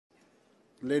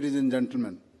ladies and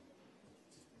gentlemen.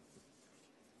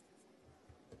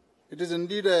 It is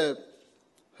indeed a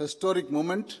historic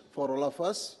moment for all of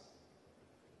us,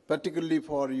 particularly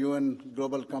for UN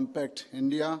Global Compact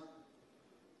India,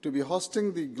 to be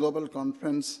hosting the global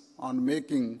conference on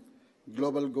making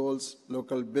global goals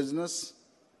local business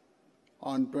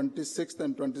on 26th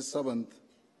and 27th,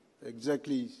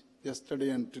 exactly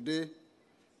yesterday and today,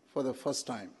 for the first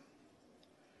time.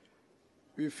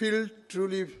 We feel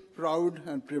truly proud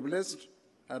and privileged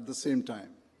at the same time.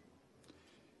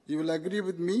 You will agree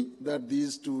with me that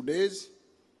these 2 days,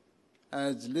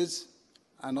 as Liz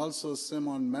and also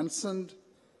Simon mentioned,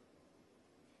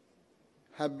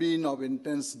 have been of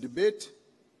intense debate,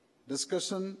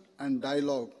 discussion, and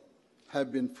dialogue,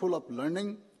 have been full of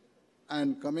learning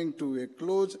and coming to a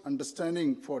close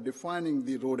understanding for defining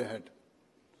the road ahead.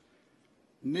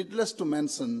 Needless to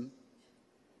mention,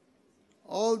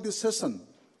 all the sessions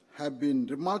have been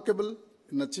remarkable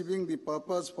in achieving the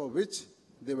purpose for which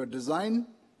they were designed,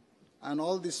 and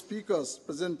all the speakers,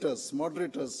 presenters,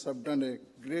 moderators have done a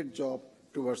great job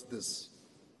towards this.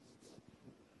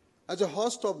 As a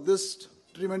host of this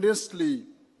tremendously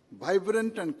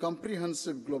vibrant and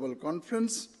comprehensive global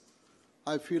conference,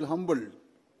 I feel humbled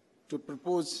to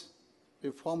propose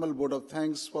a formal vote of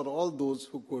thanks for all those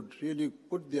who could really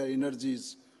put their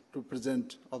energies to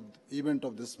present an event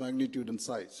of this magnitude and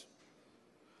size.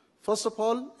 First of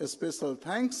all, a special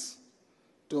thanks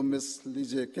to Ms.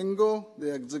 Lije Kingo,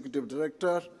 the Executive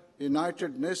Director,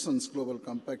 United Nations Global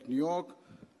Compact, New York,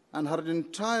 and her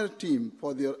entire team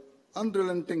for their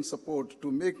unrelenting support to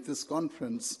make this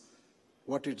conference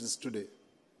what it is today.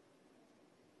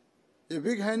 A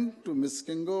big hand to Ms.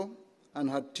 Kingo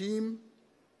and her team,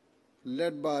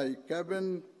 led by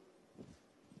Kevin,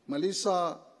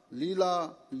 Melissa,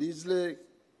 Leela, Lisle,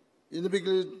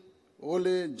 Inbigil,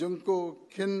 Ole, Junko,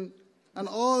 Kin, and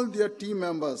all their team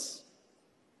members.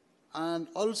 And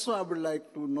also I would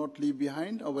like to not leave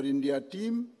behind our India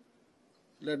team,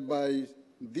 led by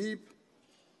Deep,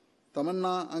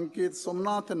 Tamanna, Ankit,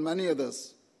 Somnath, and many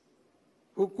others,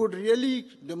 who could really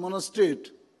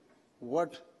demonstrate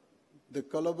what the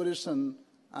collaboration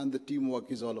and the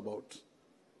teamwork is all about.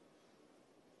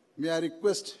 May I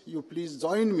request you please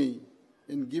join me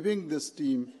in giving this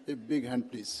team a big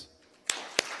hand, please.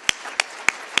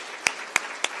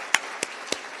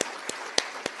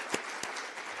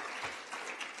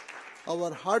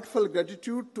 Our heartfelt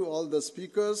gratitude to all the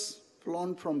speakers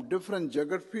flown from different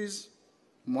geographies,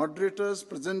 moderators,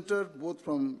 presenters, both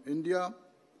from India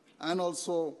and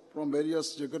also from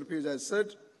various geographies, as I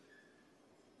said.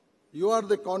 You are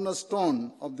the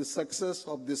cornerstone of the success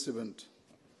of this event.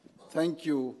 Thank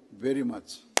you very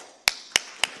much.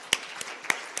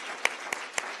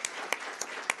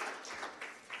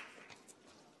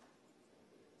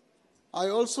 I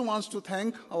also want to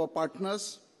thank our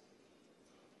partners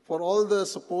for all the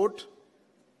support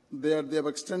they have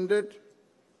extended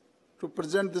to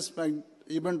present this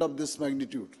event of this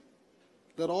magnitude.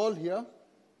 They're all here.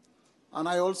 And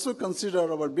I also consider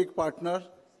our big partner,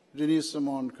 Rini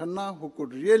Simon Khanna, who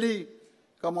could really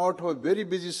come out of a very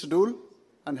busy schedule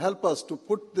and help us to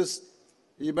put this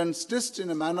event stitched in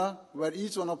a manner where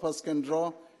each one of us can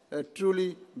draw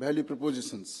truly value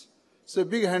propositions. So a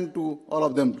big hand to all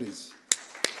of them, please.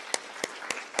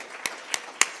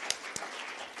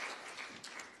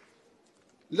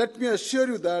 Let me assure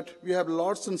you that we have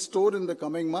lots in store in the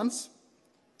coming months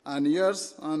and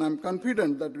years, and I'm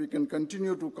confident that we can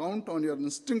continue to count on your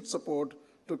distinct support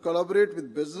to collaborate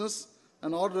with business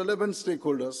and all relevant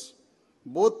stakeholders,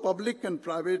 both public and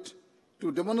private,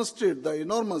 to demonstrate the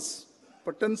enormous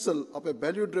potential of a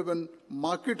value-driven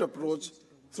market approach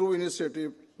through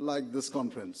initiatives like this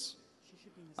conference.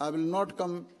 I will not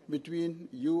come between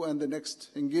you and the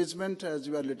next engagement as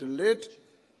you are a little late,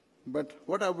 but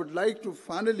what I would like to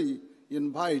finally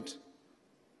invite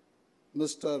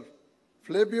Mr.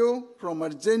 Flavio from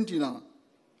Argentina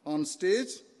on stage,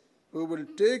 who will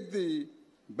take the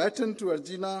baton to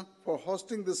Argentina for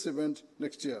hosting this event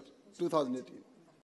next year, 2018.